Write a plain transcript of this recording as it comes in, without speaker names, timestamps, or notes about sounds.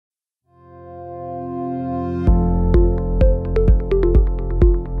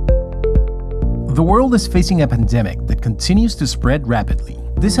The world is facing a pandemic that continues to spread rapidly.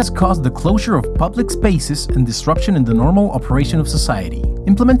 This has caused the closure of public spaces and disruption in the normal operation of society.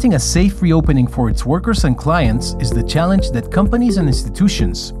 Implementing a safe reopening for its workers and clients is the challenge that companies and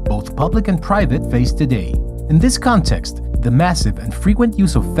institutions, both public and private, face today. In this context, the massive and frequent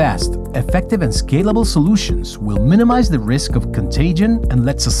use of fast, effective and scalable solutions will minimize the risk of contagion and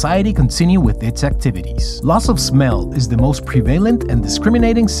let society continue with its activities. Loss of smell is the most prevalent and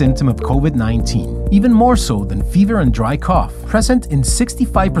discriminating symptom of COVID-19, even more so than fever and dry cough, present in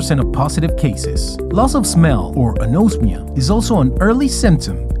 65% of positive cases. Loss of smell, or anosmia, is also an early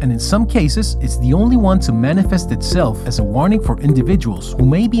symptom, and in some cases, it's the only one to manifest itself as a warning for individuals who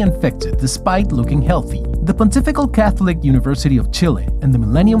may be infected despite looking healthy. The Pontifical Catholic University of Chile and the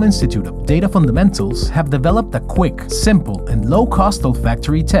Millennium Institute of Data Fundamentals have developed a quick, simple, and low-cost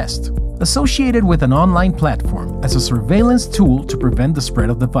olfactory test, associated with an online platform as a surveillance tool to prevent the spread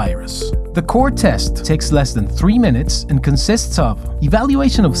of the virus. The KOR test takes less than 3 minutes and consists of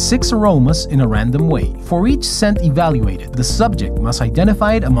evaluation of 6 aromas in a random way. For each scent evaluated, the subject must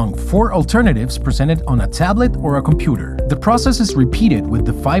identify it among 4 alternatives presented on a tablet or a computer. The process is repeated with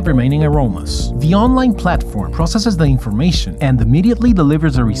the 5 remaining aromas. The online platform processes the information and immediately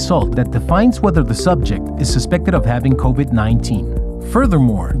delivers a result that defines whether the subject is suspected of having COVID-19.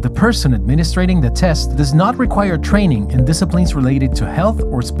 Furthermore, the person administrating the test does not require training in disciplines related to health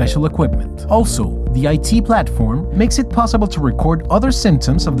or special equipment. Also, the IT platform makes it possible to record other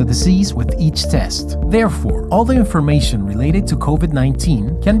symptoms of the disease with each test. Therefore, all the information related to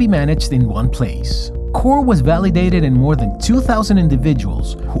COVID-19 can be managed in one place. KOR was validated in more than 2,000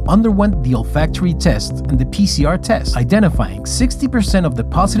 individuals who underwent the olfactory test and the PCR test, identifying 60% of the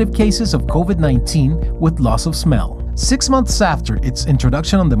positive cases of COVID-19 with loss of smell. 6 months after its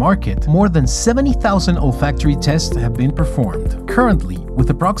introduction on the market, more than 70,000 olfactory tests have been performed. Currently, with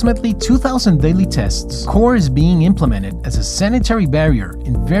approximately 2,000 daily tests, KOR is being implemented as a sanitary barrier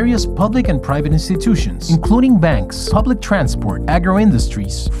in various public and private institutions, including banks, public transport,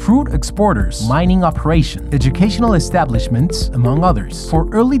 agro-industries, fruit exporters, mining operations, educational establishments, among others, for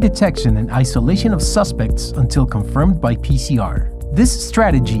early detection and isolation of suspects until confirmed by PCR. This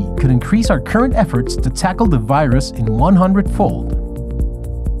strategy could increase our current efforts to tackle the virus in 100-fold.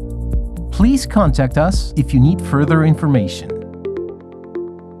 Please contact us if you need further information.